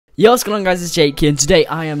Yo, what's going on, guys? It's Jake here, and today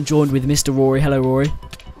I am joined with Mr. Rory. Hello, Rory.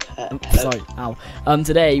 Sorry, ow.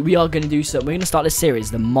 Today we are going to do something. We're going to start this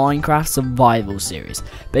series, the Minecraft Survival series.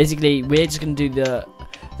 Basically, we're just going to do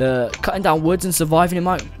the cutting down woods and surviving in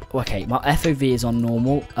Okay, my FOV is on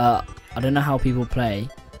normal. I don't know how people play.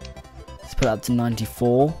 Let's put it up to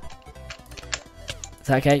 94. Is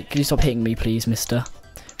that okay? Can you stop hitting me, please, mister?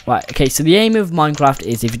 Right, okay, so the aim of Minecraft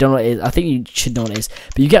is, if you don't know what it is, I think you should know what it is,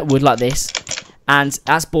 but you get wood like this, and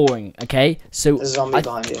that's boring, okay? So there's a zombie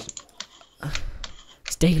behind you.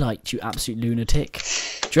 It's daylight, you absolute lunatic.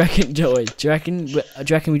 Do you reckon, Joey? Do you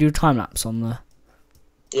reckon we do a time lapse on the?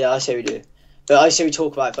 Yeah, I say we do. But I say we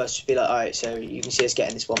talk about it first. Just be like, all right, so you can see us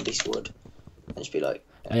getting this one piece of wood, and just be like.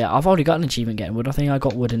 Yeah, I've already got an achievement getting wood. I think I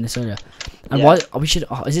got wood in this earlier. And yeah. Why? We should.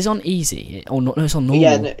 Oh, is this on easy? Or no, it's on normal.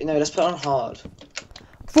 Yeah, no, let's put it on hard.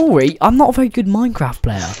 Rory, I'm not a very good Minecraft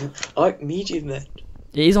player. I like medium then.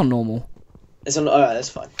 It is on normal. It's on. Alright, that's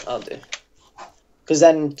fine. I'll do. Because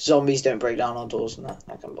then zombies don't break down our doors and that.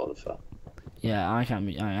 I can't bother for. Yeah, I can't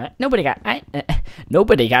be. Nobody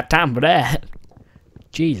got time for that.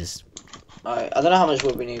 Jesus. Alright, I don't know how much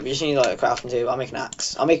wood we need. We just need like a crafting table. I'll make an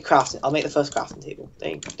axe. I'll make the first crafting table.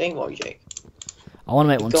 Don't worry, Jake. I want to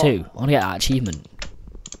make one too. I want to get that achievement.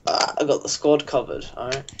 I got the squad covered.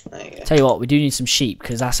 Alright, there you go. Tell you what, we do need some sheep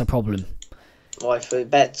because that's a problem. Why, for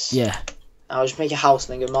beds? Yeah. I'll just make a house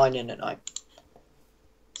and then go mining at night.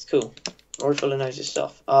 It's cool. Rory full of knows his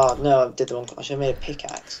stuff. Oh no, I did the wrong. I should have made a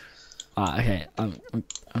pickaxe. Alright, okay.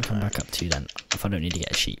 I'm coming back up to you then. If I don't need to get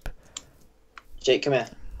a sheep. Jake, come here.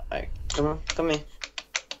 Alright, come here.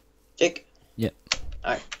 Jake. Yep.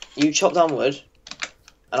 Alright, you chop down wood,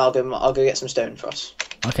 and I'll go get some stone for us.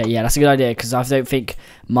 Okay, yeah, that's a good idea because I don't think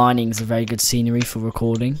mining's a very good scenery for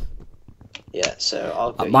recording. Yeah, so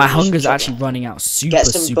I'll go. My hunger's actually running out super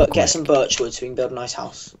quick. Get some birch wood so we can build a nice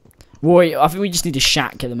house. Roy, I think we just need a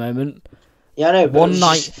shack at the moment. Yeah, I know.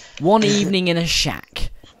 But one evening in a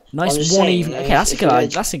shack. Nice one evening. Okay,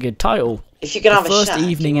 that's a good title. If you can have a shack, first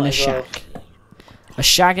evening in a shack. A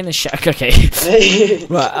shag in a shack. Okay.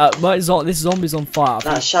 Right. This zombie's on fire.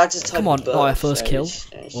 Nah, shag's a type Come on. of bird, our first kill.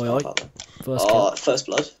 Oi. First kill. First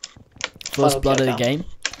blood. First blood of the game.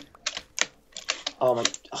 Oh my.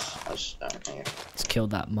 Okay. Let's kill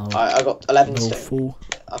that mole. Alright, I got 11 stone. Fool.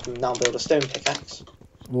 I can now build a stone pickaxe.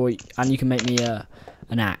 Roy, and you can make me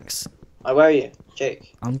an axe. Where are you,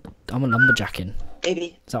 Jake? I'm a lumberjacking.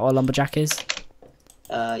 Baby. Is that what a lumberjack is?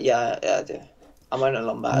 Yeah, I do. I'm on a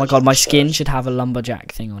lumberjack. Oh my god, my skin should have a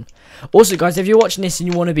lumberjack thing on. Also, guys, if you're watching this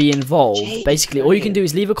and you want to be involved, Jake, basically, all you can do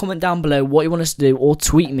is leave a comment down below what you want us to do, or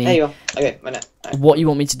tweet me. There you are. Okay, minute. Right. What you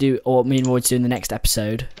want me to do, or me and Roy to do in the next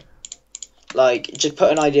episode. Like, just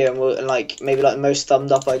put an idea, and maybe the most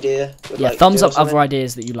thumbed up idea. Yeah, thumbs up other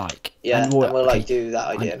ideas that you like. Yeah, and we'll like do that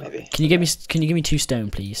idea maybe. Can you give me 2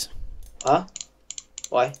 stone, please? Huh?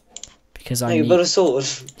 Why? Because you build a sword.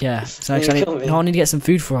 Yeah, so actually, I need to get some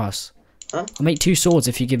food for us. Huh? I'll make 2 swords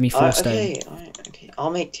if you give me 4 stone. Okay.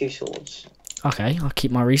 I'll make 2 swords. Okay, I'll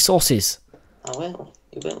keep my resources. I will.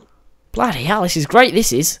 You will. Bloody hell, this is great.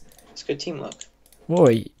 This is. It's good teamwork.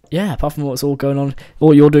 Roy, yeah. Apart from what's all going on,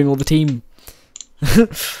 or you're doing all the team.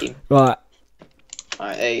 Right.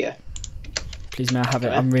 Alright, there you go. Please, may I have it?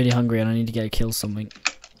 I'm really hungry and I need to go kill something.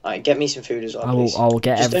 Alright, get me some food as well. I will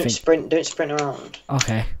get just everything. Don't sprint around.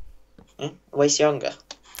 Okay. Waste your hunger.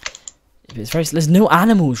 There's no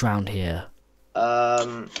animals around here.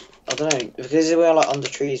 I don't know, because we're like under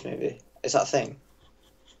trees maybe. Is that a thing?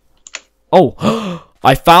 Oh,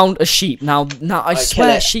 I found a sheep. Now I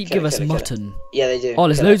swear sheep give us mutton. Yeah, they do. Oh,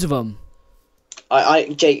 there's loads of them.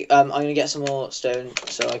 Jake, I'm gonna get some more stone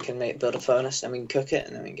so I can build a furnace and we can cook it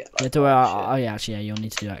and then we can get like. Yeah, actually, you'll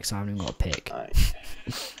need to do that because I haven't even got a pick. Right.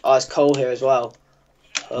 Oh, it's coal here as well.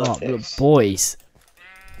 Oh, boys.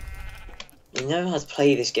 You know how to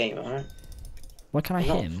play this game, alright? Why can't I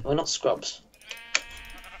hit him? We're not scrubs.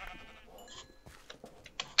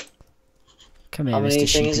 Come here, how many Mr.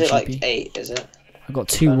 Sheepy. is it? Like 8, is it? I got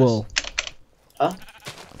 2 wool. Huh?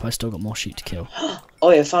 But I still got more sheep to kill. Oh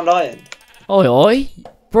yeah, I found iron. Oi,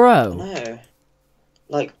 bro. No.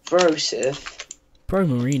 Like, bro, Sif. Bro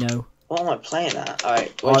Marino. What am I playing at?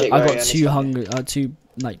 Alright, I got 2 hunger. I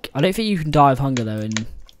don't think you can die of hunger though in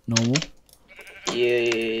normal.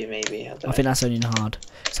 Yeah, maybe. I think that's only in hard.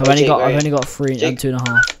 So I've only got 3 and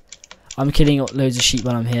 2.5. I'm killing loads of sheep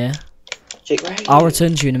when I'm here. Jake, where are you? I'll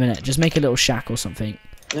return to you in a minute. Just make a little shack or something.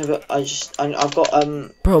 No, but I've got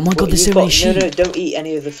Bro, oh my god, there's so many sheep. No, don't eat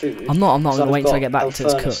any of the food. I'm not gonna wait till I get back till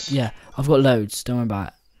it's cooked. Yeah, I've got loads. Don't worry about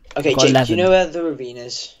it. Okay, Jake, 11. do you know where the ravine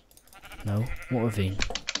is? No, what ravine?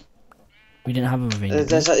 We didn't have a ravine.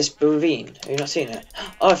 There's like this ravine. Have you not seen it?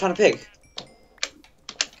 Oh, I found a pig.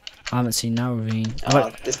 I haven't seen no ravine.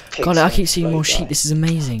 This pig's God, I keep seeing bloody more sheep. die. This is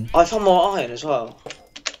amazing. I found more iron as well.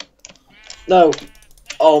 No.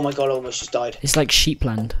 Oh my god, I almost just died. It's like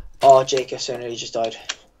sheepland. Oh, Jake, I so nearly just died.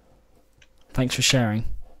 Thanks for sharing.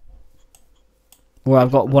 Well,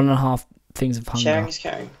 I've got 1.5 things of hunger. Sharing is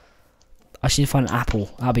caring. I just need to find an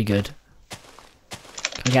apple. That'll be good.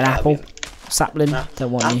 Can I get an apple? Sapling?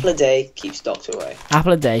 Don't want apple you. a day keeps doctor away.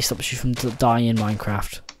 Apple a day stops you from dying in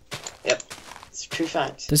Minecraft. Yep. It's a true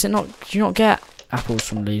fact. Does it not? Do you not get apples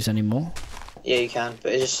from leaves anymore? Yeah, you can,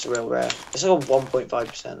 but it's just real rare. It's like a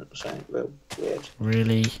 1.5% or something. Real weird.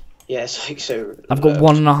 Really? Yeah, it's like so. I've got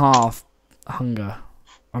 1.5 hunger.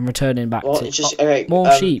 I'm returning back to It's just, okay,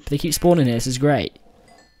 more sheep. They keep spawning here. This is great.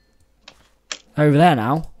 Over there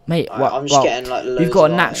now, mate. I'm just getting like loads. We've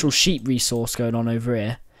got a of natural sheep resource going on over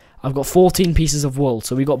here. I've got 14 pieces of wool,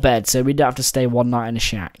 so we got beds, so we don't have to stay one night in a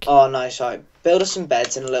shack. Oh, nice. Alright, build us some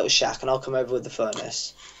beds in a little shack, and I'll come over with the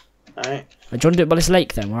furnace. Alright. Do you want to do it by this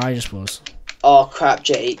lake then, where I just was? Oh crap,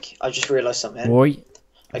 Jake! I just realised something. Roy,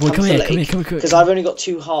 come here. Because I've only got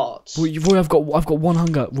 2 hearts. Roy, I've got 1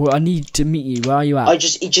 hunger. Roy, I need to meet you. Where are you at? I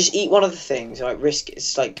just eat one of the things. Like risk.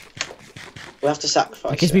 It's like we have to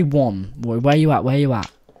sacrifice. It gives me 1. Roy, where are you at? Where are you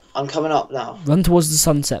at? I'm coming up now. Run towards the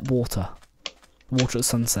sunset water. Water at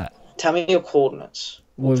sunset. Tell me your coordinates.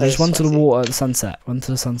 Roy, just run to the water at the sunset. Run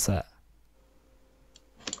to the sunset.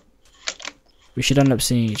 We should end up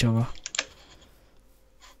seeing each other.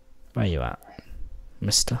 Where are you at,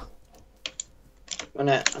 mister? I'm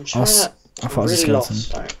trying to... I thought it was a really skeleton.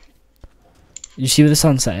 Sorry. You see where the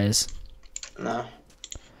sunset is? No.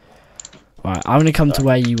 Right, I'm gonna come to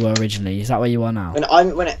where you were originally. Is that where you are now?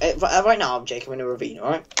 Right now, I'm Jake. I'm in a ravine. All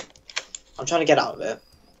right. I'm trying to get out of it.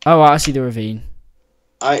 Oh, right, I see the ravine.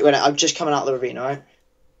 All right. I'm just coming out of the ravine. All right.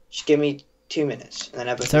 Just give me 2 minutes, and then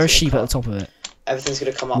everything's. There are sheep at the top of it. Everything's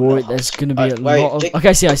gonna come up. Roy, there's gonna be a lot of. Okay,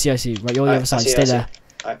 I see. Right, you're on the other side. Stay there.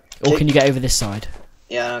 Right, or can you get over this side?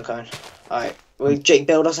 Yeah, I'm coming. Alright. Well, Jake,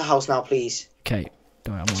 build us a house now, please. Okay.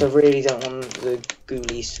 So I really don't want the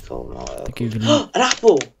ghoulies to call them out. The ghoulies. An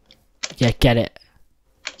apple! Yeah, get it.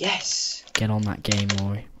 Yes! Get on that game,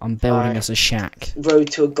 Rory. I'm building us a shack. Road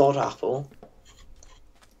to a god apple.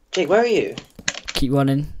 Jake, where are you? Keep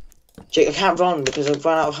running. Jake, I can't run because I've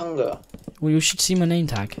run out of hunger. Well, you should see my name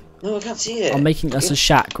tag. No, I can't see it. I'm making us a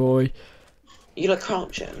shack, Rory. You like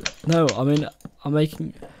crouching? No, I'm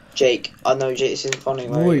making... Jake, I know Jake, this isn't funny.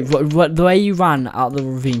 Roy, the way you ran out the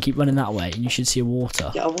ravine, keep running that way, and you should see a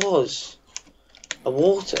water. Yeah, I was. A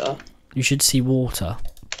water? You should see water.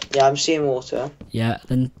 Yeah, I'm seeing water. Yeah,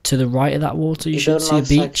 then to the right of that water, you should see a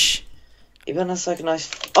beach. Even that's like a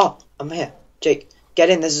nice... Oh, I'm here. Jake, get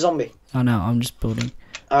in, there's a zombie. I know, I'm just building.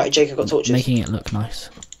 Alright, Jake, I've got torches. Making it look nice.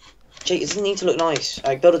 Jake, it doesn't need to look nice.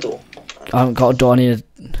 Alright, build a door. I haven't got a door, I need a...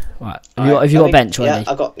 Right, have you got a bench already?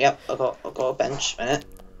 Yeah, I've got a bench in it.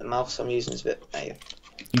 The mouse I'm using is a bit... There you go.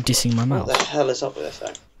 You dissing my mouse? What the hell is up with this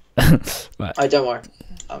thing? Right. Alright, don't worry.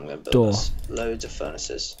 I'm going to build us loads of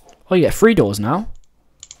furnaces. Oh, you get 3 doors now?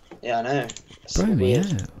 Yeah, I know. It's Bro, weird.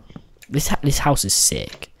 yeah. This house is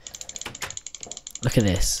sick. Look at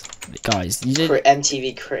this. Guys, you did...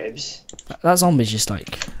 MTV Cribs. That zombie's just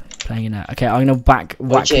like playing in there. Okay, I'm gonna whack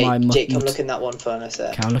Jake, my... Jake, come look in that one furnace there.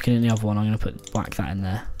 Okay, I'm looking in the other one. I'm gonna whack that in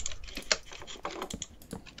there.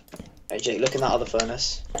 Hey Jake, look in that other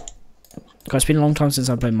furnace. God, it's been a long time since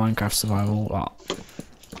I played Minecraft Survival,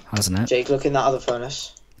 hasn't it? Jake, look in that other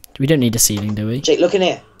furnace. We don't need a ceiling, do we? Jake, look in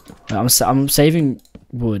here. Wait, I'm saving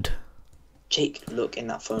wood. Jake, look in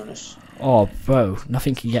that furnace. Oh, bro,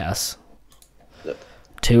 nothing can get us. Look.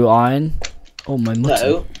 2 iron. Oh, my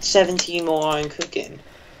mutton. No, 17 more iron cooking.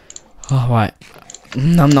 Oh, right.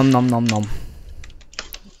 Nom nom nom nom nom.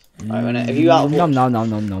 Right, have you out of wood? Nom nom nom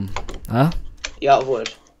nom nom. Huh? You out of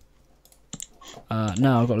wood?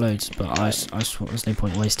 No, I've got loads, but I just thought there's no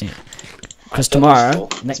point wasting it. Because tomorrow,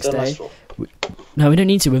 next day... No, we don't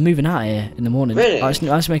need to. We're moving out here in the morning. Really? I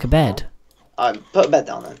just make a bed. Alright, put a bed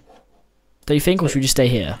down then. Do you think, or should we just stay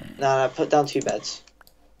here? No, put down 2 beds.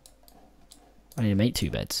 I need to make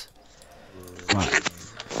 2 beds. Right.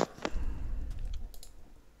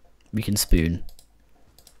 We can spoon.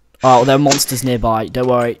 Oh, there are monsters nearby. Don't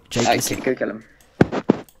worry, Jake. Go kill him.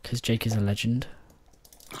 Because Jake is a legend.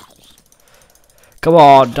 Come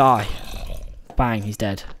on, die. Bang, he's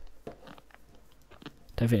dead.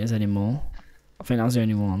 Don't think there's any more. I think that was the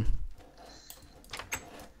only one.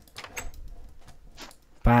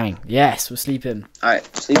 Bang. Yes, we're sleeping.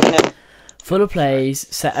 Alright, sleeping in. Full of plays,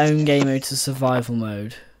 set own game mode to survival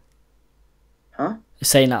mode. Huh? You're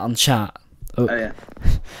saying that on chat. Oh yeah.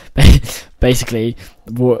 Basically,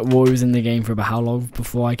 Rory was in the game for about how long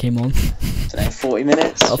before I came on? 40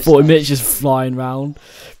 minutes. 40 minutes just flying round.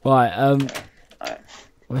 Right. Right.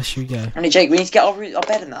 Where should we go? Only Jake, we need to get our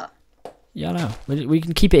bed in that. Yeah, I know. We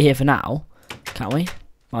can keep it here for now, can't we?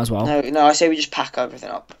 Might as well. No, I say we just pack everything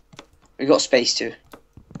up. We got space too.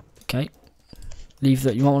 Okay. Leave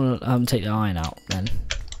that. You might want to take the iron out then.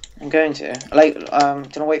 I'm going to. Like, do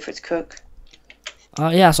I wait for it to cook?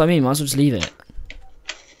 Yeah, that's what I mean. Might as well just leave it.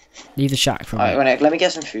 Leave the shack for a minute. Alright, let me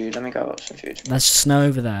get some food. Let me go up some food. There's snow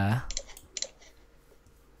over there.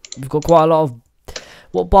 We've got quite a lot of.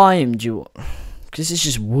 What biome do you? Because this is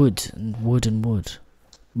just wood and wood and wood.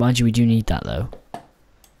 Mind you, we do need that though. Do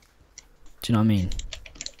you know what I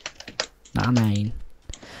mean?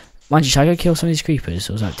 Mind you, should I go kill some of these creepers,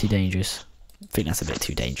 or is that too dangerous? I think that's a bit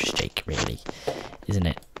too dangerous, Jake, really. Isn't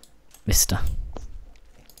it, mister?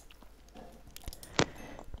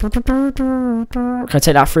 Can I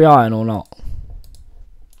take that free iron or not?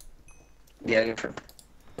 Yeah, go for it.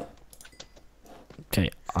 Okay,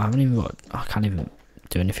 I haven't even got... I can't even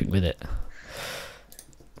do anything with it.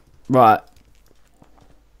 Right.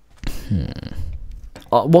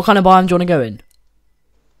 What kind of biome do you want to go in?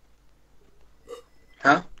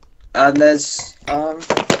 Huh? There's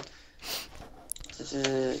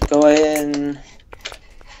go in.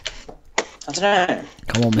 I don't know.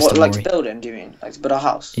 Come on, Mr. What, like Rory. building? Do you mean like to build a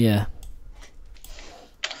house? Yeah.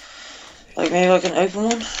 Like maybe like an open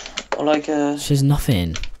one, or like a. There's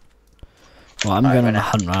nothing. Well, I'm going on a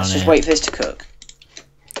hunt round Let's here. just wait for this to cook.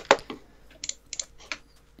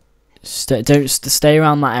 Don't stay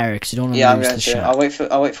around that area because you don't want to Yeah, I'm lose going the to. shack. I'll wait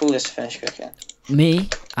for all this to finish cooking. Me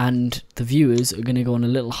and the viewers are going to go on a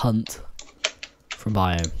little hunt for a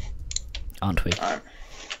biome, aren't we? Alright.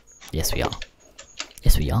 Yes, we are.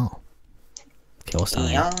 Yes, we are. Okay, what's down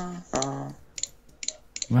here? Yeah.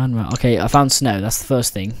 Run. Okay, I found snow. That's the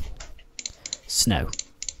first thing. Snow.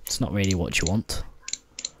 It's not really what you want,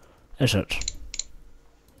 is it?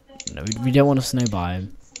 No, we don't want a snow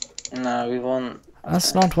biome. No, we want.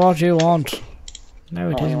 That's not what you want. No,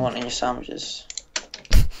 it What you isn't. want in your sandwiches.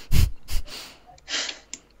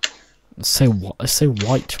 It's so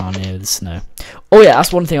white around here with the snow. Oh yeah,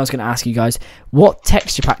 that's one thing I was going to ask you guys. What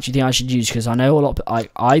texture pack do you think I should use? Because I know a lot.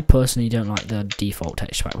 I personally don't like the default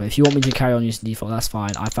texture pack. But if you want me to carry on using default, that's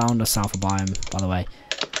fine. I found a sulfur biome, by the way.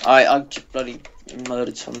 I just bloody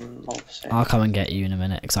murdered some mobs. I'll come and get you in a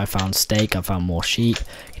minute because I found steak. I found more sheep.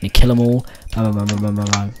 Can you kill them all? Bang, bang, bang, bang, bang,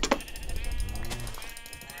 bang.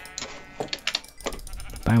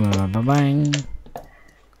 Bang, bang, bang, bang, bang.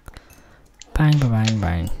 Bang, bang, bang,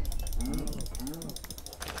 bang.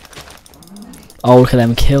 Oh, look at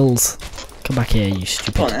them kills. Come back here, you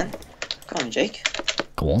stupid. Go on then. Go on, Jake.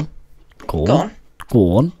 Go on. Go on. Go on.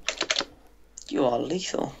 Go on. You are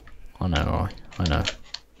lethal. I know, right? I know.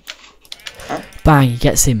 Huh? Bang, he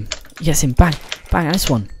gets him. He gets him. Bang. Bang, and this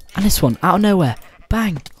one. And this one. Out of nowhere.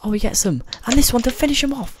 Bang. Oh, he gets him. And this one to finish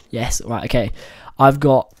him off. Yes, right, okay. I've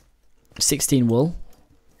got 16 wool.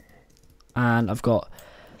 And I've got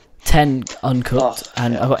 10 uncooked.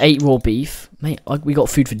 And I've got 8 raw beef. Mate, we got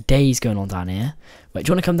food for days going on down here. Wait, do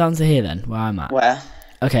you want to come down to here then, where I'm at? Where?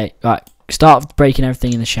 Okay, right. Start breaking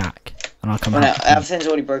everything in the shack. And I'll come back. Everything's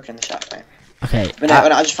already broken in the shack, mate. Okay. But no,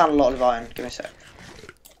 I just found a lot of iron. Give me a sec.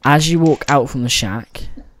 As you walk out from the shack,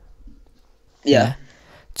 yeah,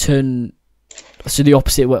 turn so the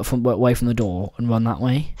opposite way from the door and run that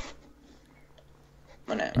way.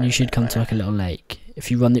 And you should come to like a little lake.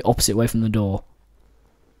 If you run the opposite way from the door.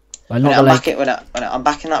 Well, not the lake. I'm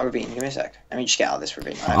back in that ravine. Give me a sec. Let me just get out of this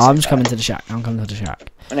ravine. I'm just coming to the shack. I'm coming to the shack.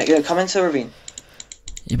 Come into the ravine.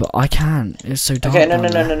 Yeah, but I can't. It's so dark. Okay, no.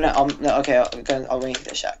 Okay, I'll wait for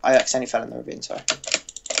the shack. I accidentally fell in the ravine. Sorry.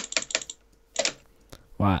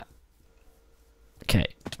 Right. Okay,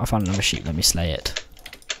 I found another sheep. Let me slay it.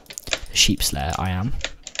 The sheep slayer, I am.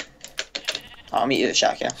 I'll meet you at the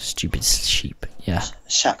shack, yeah? Stupid sheep, yeah.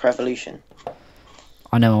 Shack revolution.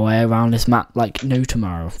 I know my way around this map like no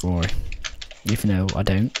tomorrow, Rory. Even though I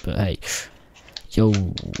don't, but hey. Yo.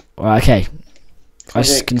 Right, okay. I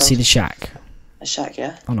can see the shack. The shack,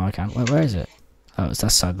 yeah? Oh no, I can't. Where is it? Oh, it's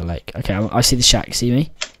that side of the lake. Okay, I see the shack. See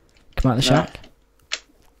me? Come out of the shack.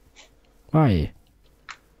 Where are you?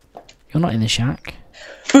 You're not in the shack.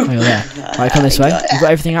 Oh, you're there. Right, come this way. You've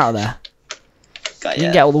got everything out of there. You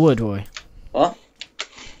can get all the wood, Roy. What?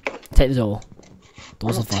 Take the door.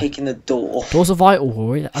 Doors I'm not taking the door. Doors are vital,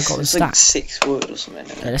 Rory. I got them It's stacked. like 6 wood or something.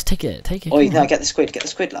 Yeah, let's take it. Take it. Oh, no, get the squid. Get the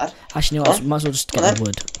squid, lad. Actually, you know what? Might as well just get the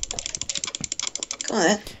wood. Come on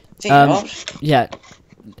then. Yeah.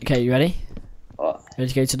 Okay, you ready? What? Ready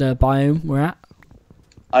to go to the biome we're at?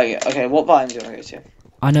 Oh, yeah. Okay, what biome do you want to go to?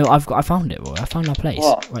 I know. I found it, Roy. I found our place.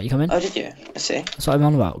 What? Right, you come in? Oh, did you? I see. That's what I'm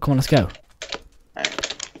on about. Come on, let's go. Right.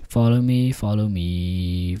 Follow me, follow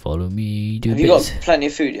me, follow me. Do Have a you bit. got plenty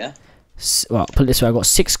of food, yeah? Well, put it this way. I got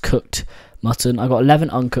 6 cooked mutton. I got 11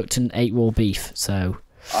 uncooked and 8 raw beef. So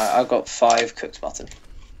I got 5 cooked mutton.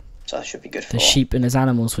 So that should be good for there's all. sheep and there's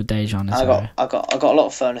animals for Dejan as well. I got a lot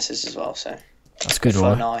of furnaces as well, so That's good,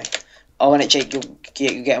 Roy. Oh, and it, Jake, you're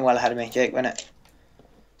getting well ahead of me, Jake, wasn't it?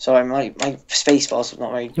 Sorry, my space bar's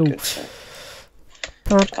not very good, so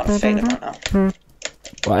I'm kind of failing right now.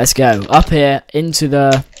 Right, let's go up here into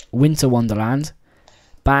the winter wonderland.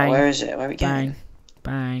 Bang. Oh, where is it? Where are we Bang, going?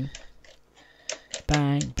 bang,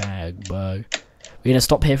 bang, bang, bang. We're gonna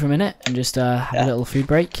stop here for a minute and just have a little food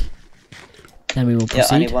break. Then we will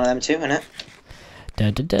proceed. Yeah, I need one of them too, innit? Da,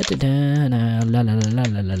 da, da, da, da, da, la, la, la,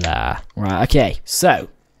 la, la, la. Right, okay, so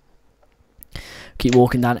keep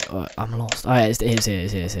walking down it. Oh, I'm lost. Oh, yeah, it's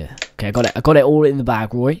here. Okay, I got it all in the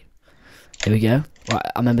bag, Roy. Here we go. Right,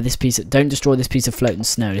 I remember this piece. Don't destroy this piece of floating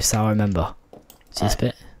snow. This is how I remember. See this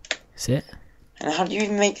bit? See it? And how do you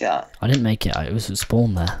even make that? I didn't make it. It was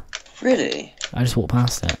spawned there. Really? I just walked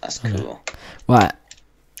past it. That's cool. Right.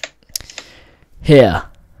 Here.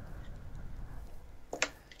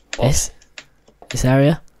 What? This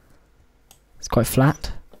area. It's quite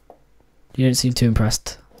flat. You don't seem too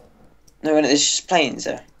impressed. No, and it's just plains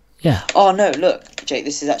there. Yeah. Oh no! Look, Jake,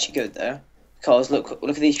 this is actually good though, because look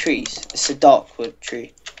at these trees. It's a dark wood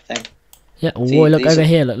tree thing. Yeah. See, Roy, look over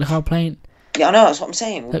here. Look how plain. Yeah, I know. That's what I'm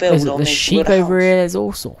saying. We'll build. There's sheep over here. There's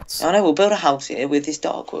all sorts. I know. We'll build a house here with this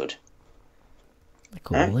dark wood.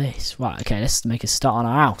 Look at all this. Right. Okay. Let's make a start on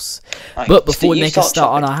our house. Right, But before we make a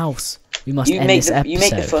start chopping. on our house, we must end this episode. You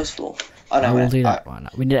make the first floor. I will do that right now.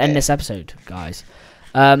 We need to end this episode, guys.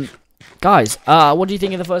 Guys, what do you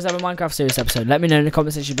think of the first ever Minecraft series episode? Let me know in the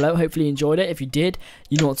comment section below. Hopefully you enjoyed it. If you did,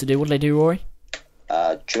 you know what to do. What did I do, Rory?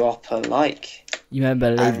 Drop a like. You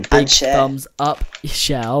remember, leave a And big share. thumbs up.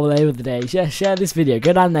 Share all over the day. Share this video.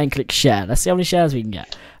 Go down there and click share. Let's see how many shares we can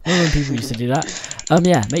get. I remember people used to do that.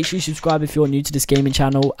 Yeah, make sure you subscribe if you're new to this gaming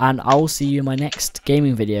channel, and I will see you in my next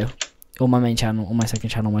gaming video. On my main channel, on my second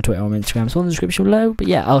channel, on my Twitter, on my Instagram. It's all in the description below. But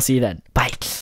yeah, I'll see you then.